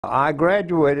I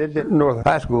graduated at North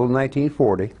High School in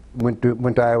 1940. Went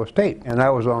to Iowa State, and I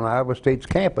was on Iowa State's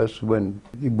campus when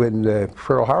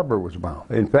Pearl Harbor was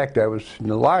bombed. In fact, I was in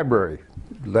the library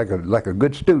like a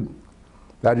good student.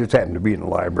 I just happened to be in the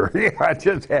library.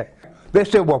 They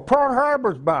said, "Well, Pearl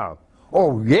Harbor's bombed."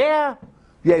 Oh yeah,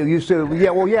 yeah. You said, "Yeah,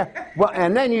 well, yeah." Well,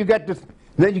 and then you get to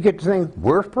think,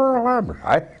 "Where's Pearl Harbor?"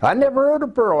 I never heard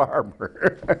of Pearl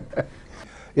Harbor.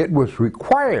 It was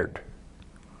required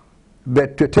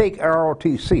that to take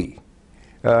ROTC,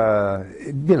 I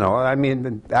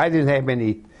mean, I didn't have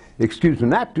any excuse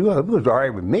not to. It was all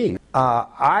right with me.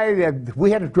 We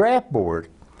had a draft board.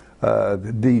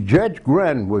 The Judge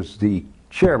Grun was the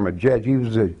chairman. Judge, he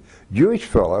was a Jewish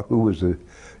fellow who was a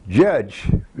judge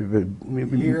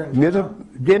Here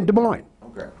in Des Moines.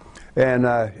 Okay.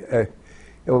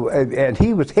 And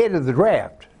he was head of the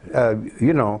draft.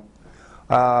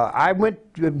 I went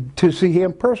to see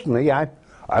him personally.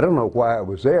 I don't know why I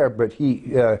was there, but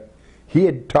he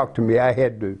had talked to me. I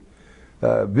had to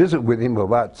visit with him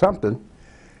about something,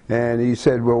 and he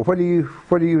said, "Well, are you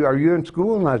in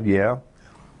school?" And I said, "Yeah."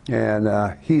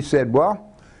 And he said,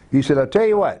 "I'll tell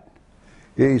you what."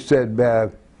 He said,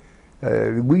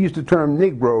 "We used the term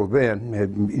Negro then,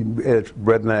 as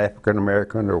rather than African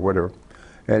American or whatever."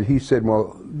 And he said,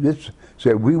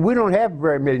 we don't have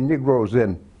very many Negroes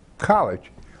in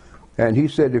college." And he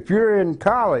said, "If you're in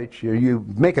college, you're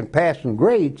making passing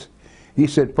grades," he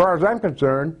said, "as far as I'm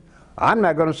concerned, I'm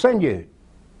not going to send you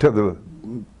to the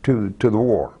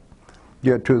war,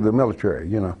 to the military,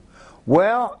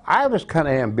 Well, I was kind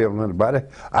of ambivalent about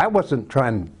it. I wasn't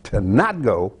trying to not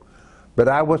go, but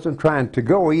I wasn't trying to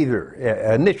go either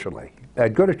initially.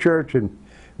 I'd go to church and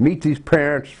meet these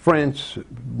parents, friends,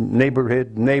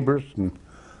 neighbors, and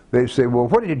they say, "Well,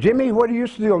 Jimmy, what are you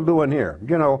still doing here?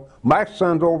 My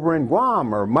son's over in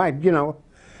Guam," or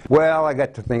Well, I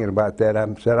got to thinking about that. I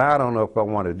said, I don't know if I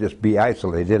want to just be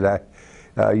isolated. I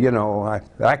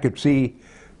could see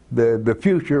the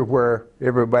future where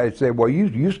everybody said, "Well,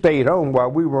 you stayed home while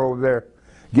we were over there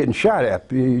getting shot at,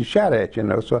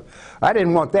 So I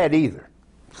didn't want that either.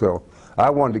 So I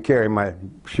wanted to carry my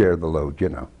share of the load,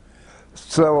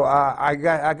 So I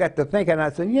got to thinking. I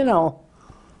said,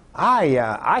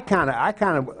 I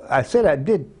said I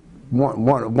did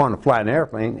want to fly an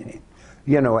airplane,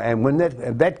 and when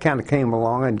that kind of came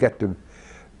along and got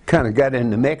in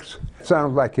the mix, it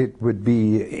sounds like it would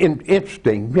be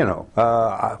interesting,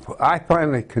 I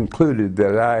finally concluded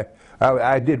that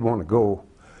I did want to go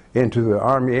into the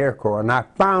Army Air Corps, and I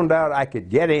found out I could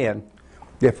get in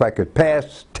if I could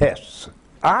pass tests.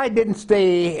 I didn't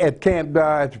stay at Camp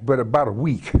Dodge but about a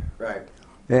week. Right.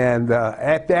 And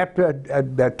after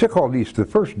I took all these, the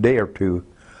first day or two,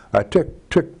 I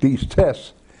took these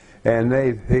tests, and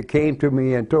they came to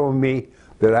me and told me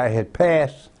that I had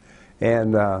passed,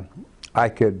 and I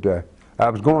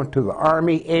was going to the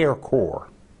Army Air Corps,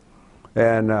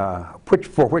 and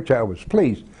for which I was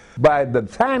pleased. By the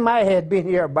time I had been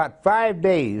here about 5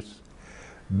 days,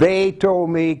 they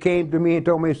came to me and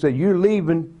told me, said, "You're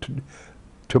leaving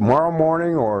tomorrow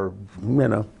morning, or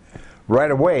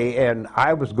right away." And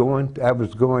I was going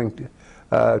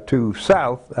to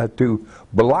south to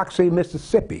Biloxi,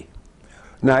 Mississippi.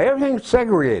 Now everything's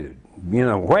segregated.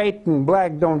 White and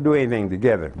black don't do anything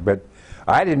together. But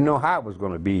I didn't know how it was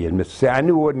going to be in Mississippi. I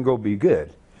knew it wasn't going to be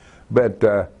good. But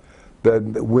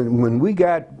when we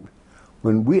got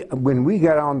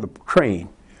on the train,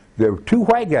 there were 2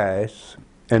 white guys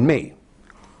and me.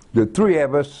 The 3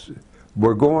 of us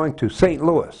were going to St.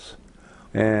 Louis.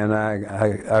 And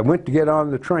I went to get on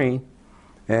the train,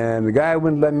 and the guy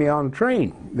wouldn't let me on the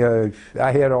train.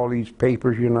 I had all these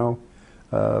papers,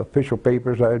 official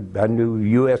papers. I knew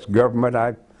U.S. government.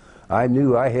 I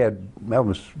knew I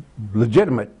was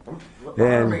legitimate.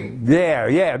 And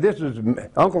yeah, this is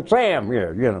Uncle Sam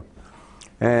here,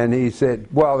 And he said,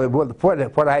 well,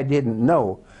 what I didn't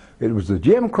know, it was the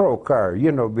Jim Crow car.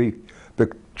 The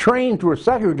trains were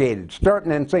segregated,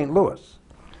 starting in St. Louis.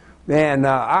 And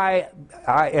I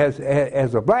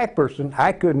as a black person,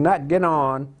 I could not get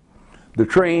on the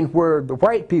train where the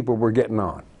white people were getting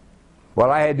on. Well,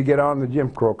 I had to get on the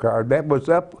Jim Crow car. That was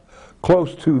up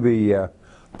close to the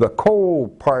coal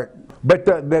part. But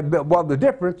the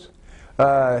difference,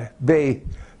 they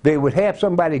would have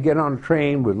somebody get on the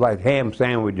train with like ham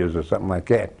sandwiches or something like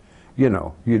that. You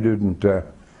didn't.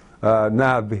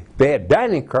 Now they had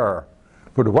dining car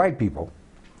for the white people.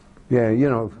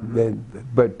 Yeah,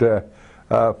 but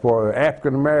for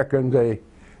African Americans, they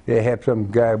have some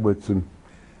guy with some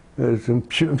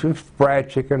fried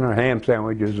chicken or ham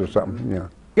sandwiches or something.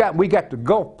 Yeah, we got to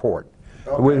Gulfport.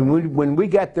 Okay. When we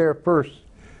got there first,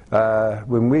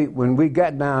 when we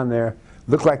got down there,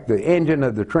 Looked like the engine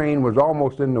of the train was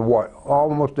almost in the water,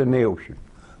 almost in the ocean.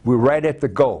 We were right at the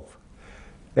Gulf.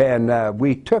 And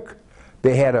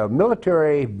they had a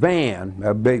military van,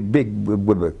 a big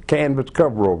with a canvas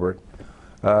cover over it,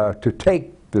 to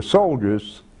take the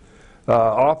soldiers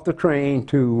off the train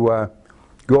to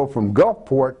go from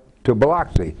Gulfport to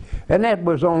Biloxi. And that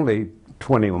was only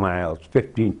 20 miles,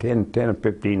 10 or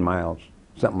 15 miles,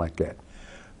 something like that,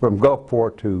 from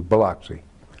Gulfport to Biloxi.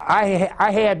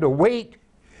 I had to wait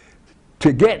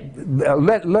to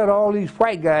let all these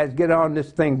white guys get on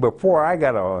this thing before I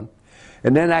got on.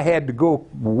 And then I had to go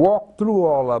walk through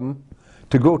all of them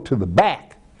to go to the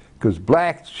back, because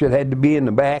blacks had to be in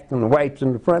the back and the whites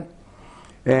in the front.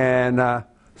 And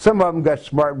some of them got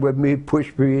smart with me,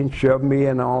 pushed me and shoved me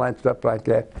and all that stuff like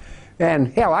that. And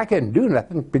hell, I couldn't do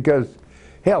nothing because,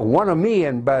 hell, one of me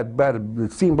and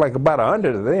it seemed like about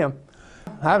 100 of them.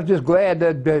 I was just glad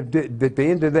that the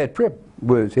end of that trip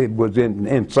was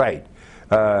in sight.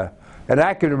 And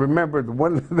I can remember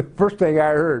the first thing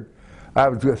I heard, I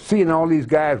was seeing all these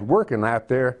guys working out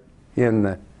there on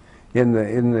the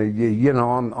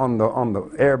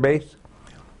air base,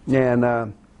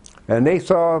 and they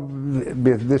saw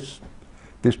this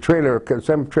trailer,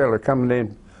 some trailer coming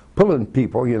in, pulling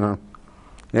people, you know,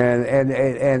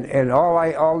 and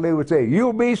all they would say,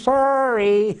 "You'll be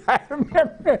sorry." I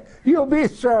remember, "You'll be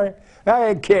sorry." I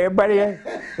didn't care.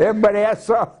 Everybody I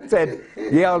saw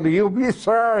yelled, "You'll be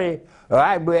sorry."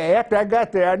 After I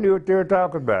got there, I knew what they were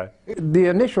talking about. The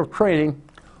initial training,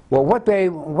 well, what they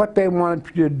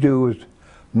wanted you to do is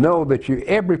know that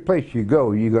every place you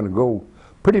go, you're going to go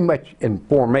pretty much in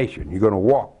formation. You're going to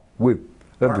walk with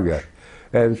other guys,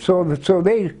 and so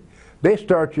they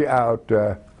start you out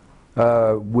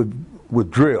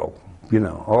with drill, you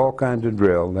know, all kinds of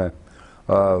drill,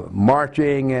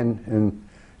 marching and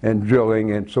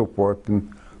drilling and so forth. And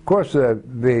of course,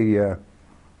 they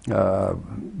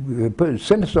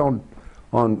sent us on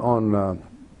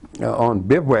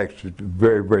bivouacs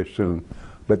very, very soon.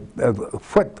 But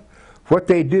what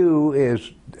they do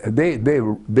is they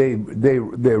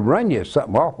run you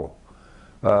something awful,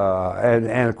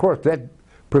 and of course that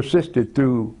persisted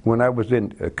through when I was in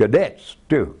cadets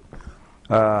too.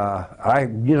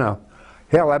 You know,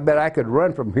 hell, I bet I could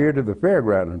run from here to the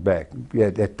fairground and back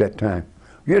at that time.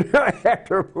 You know,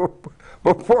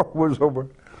 before it was over.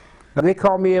 They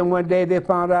called me in one day. They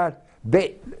found out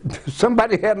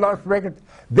somebody had lost records.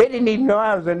 They didn't even know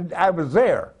I was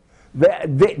there.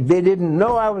 They didn't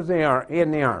know I was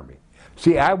in the Army.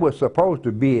 See, I was supposed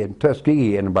to be in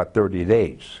Tuskegee in about 30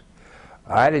 days.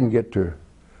 I didn't get to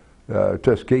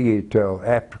Tuskegee till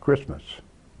after Christmas.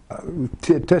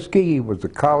 Tuskegee was a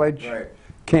college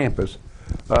campus.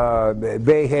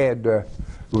 They had,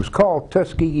 it was called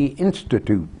Tuskegee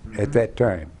Institute at that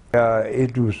time.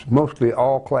 It was mostly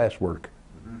all classwork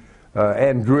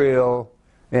and drill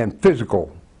and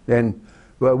physical. And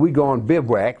we go on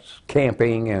bivouacs,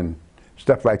 camping and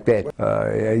stuff like that.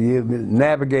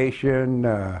 Navigation,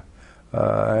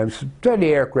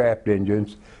 study aircraft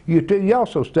engines. You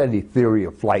also study theory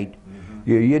of flight.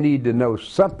 You need to know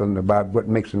something about what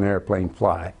makes an airplane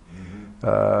fly.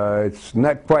 It's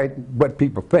not quite what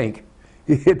people think.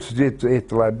 It's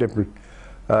a lot different.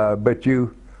 But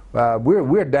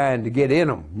we're dying to get in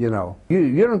them, you know.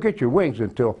 You don't get your wings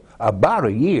until about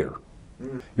a year.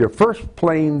 Your first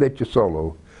plane that you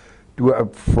solo,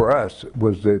 for us,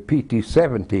 was the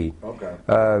PT-17,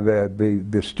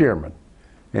 the Stearman,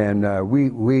 and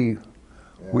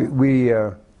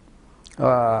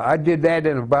I did that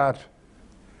in about,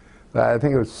 I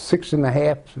think it was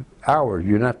 6.5 hours.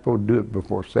 You're not supposed to do it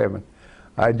before 7.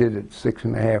 I did it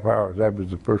 6.5 hours. That was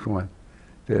the first one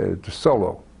to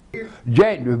solo.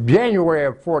 January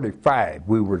of '45,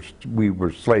 we were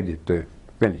slated to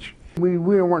finish. We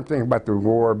weren't thinking about the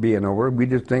war being over. We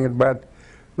just thinking about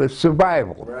the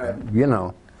survival. Right. You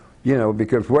know,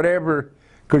 because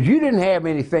because you didn't have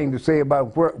anything to say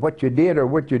about what you did or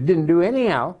what you didn't do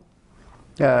anyhow.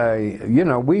 You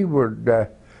know, we were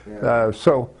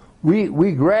so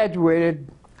we graduated.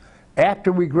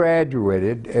 After we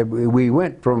graduated, we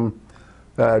went from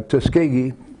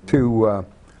Tuskegee to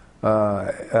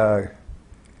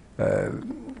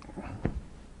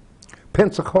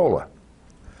Pensacola.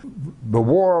 The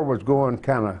war was going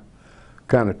kind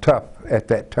of tough at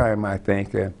that time, I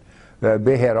think, and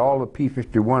they had all the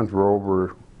P-51s were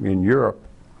over in Europe,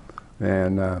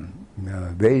 and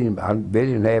they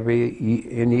didn't have any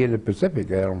in the Pacific,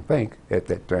 I don't think, at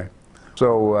that time.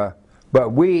 So, but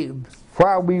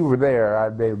while we were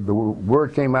there, the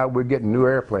word came out we're getting new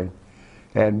airplanes,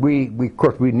 and of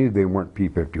course we knew they weren't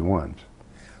P-51s,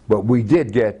 but we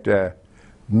did get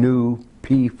new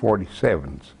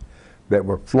P-47s. that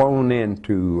were flown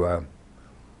into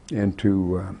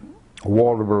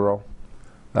Walterboro,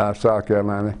 South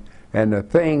Carolina, and the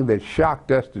thing that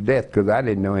shocked us to death, because I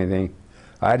didn't know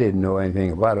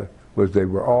anything about it, was they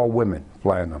were all women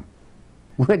flying them.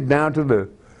 Went down to the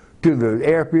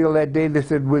airfield that day. They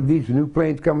said, with these new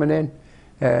planes coming in,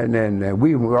 and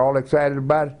we were all excited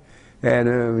about it.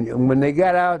 And when they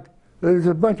got out, there was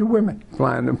a bunch of women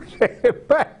flying them.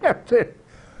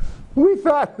 We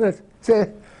thought that,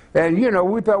 and you know,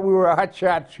 we thought we were hot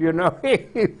shots, you know.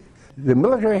 The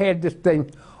military had this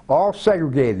thing all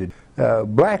segregated.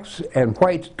 Blacks and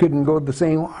whites couldn't go to the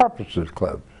same officers'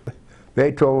 clubs.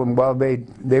 They told them, well,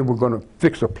 they were going to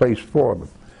fix a place for them.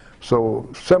 So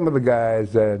some of the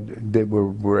guys that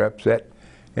were upset,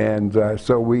 and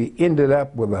so we ended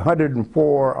up with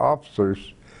 104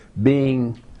 officers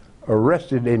being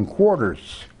arrested in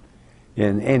quarters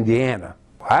in Indiana.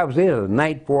 I was in a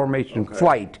night formation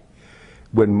flight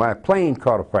when my plane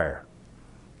caught a fire,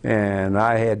 and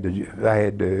I had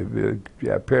to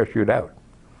parachute out.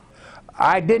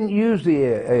 I didn't use the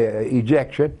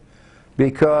ejection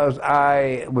because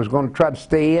I was going to try to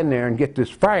stay in there and get this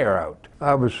fire out.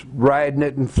 I was riding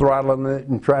it and throttling it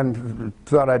and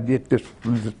thought I'd get this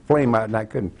flame out, and I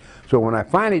couldn't. So when I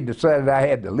finally decided I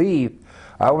had to leave,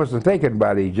 I wasn't thinking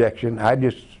about ejection. I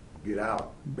just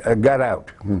got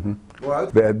out. Mm-hmm. Well,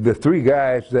 the three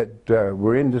guys that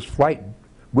were in this flight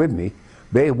with me,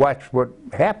 they watched what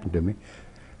happened to me,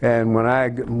 and when I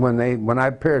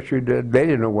parachuted, they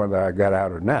didn't know whether I got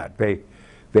out or not. They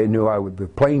knew the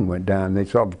plane went down. They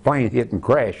saw the plane hit and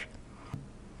crash.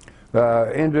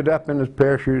 Ended up in this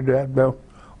parachute. Well,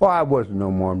 I wasn't no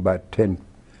more than about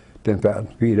 10,000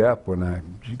 feet up when I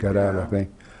got out, I think.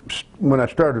 When I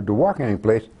started to walk any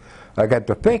place, I got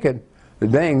to thinking,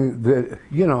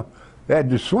 you know,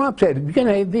 the swamps had, you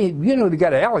know, they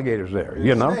got alligators there,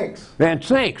 you know. Snakes. And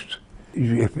snakes.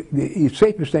 The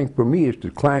safest thing for me is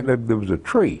to climb. There was a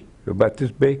tree about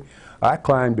this big. I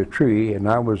climbed a tree, and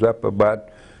I was up about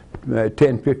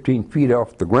 10, 15 feet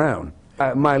off the ground.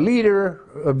 My leader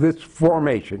of this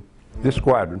formation, this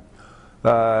squadron,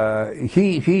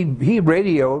 he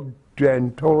radioed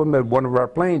and told them that one of our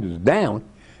planes is down,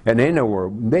 and they knew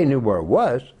where it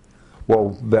was.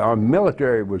 Well, our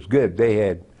military was good. They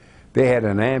had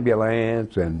an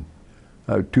ambulance and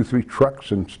 2, 3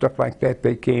 trucks and stuff like that.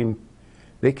 They came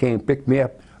pick me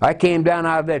up. I came down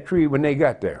out of that tree when they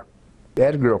got there. I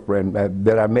had a girlfriend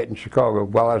that I met in Chicago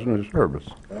while I was in the service.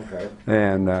 Okay.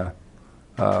 And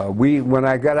when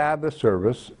I got out of the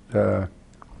service,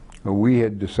 we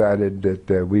had decided that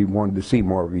we wanted to see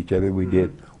more of each other. We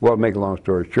did. Well, to make a long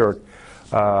story short,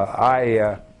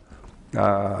 I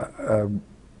had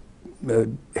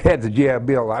the GI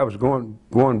Bill. I was going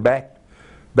back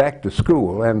to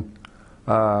school, and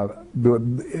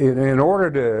in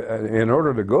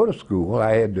order to go to school,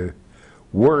 I had to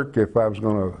work if I was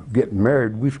going to get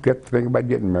married. We got to think about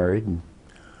getting married,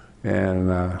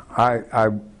 and I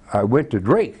went to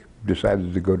Drake.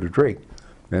 Decided to go to Drake,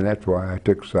 and that's why I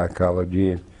took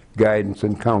psychology and guidance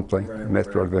and counseling and that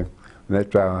sort of thing. And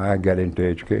that's how I got into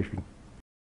education.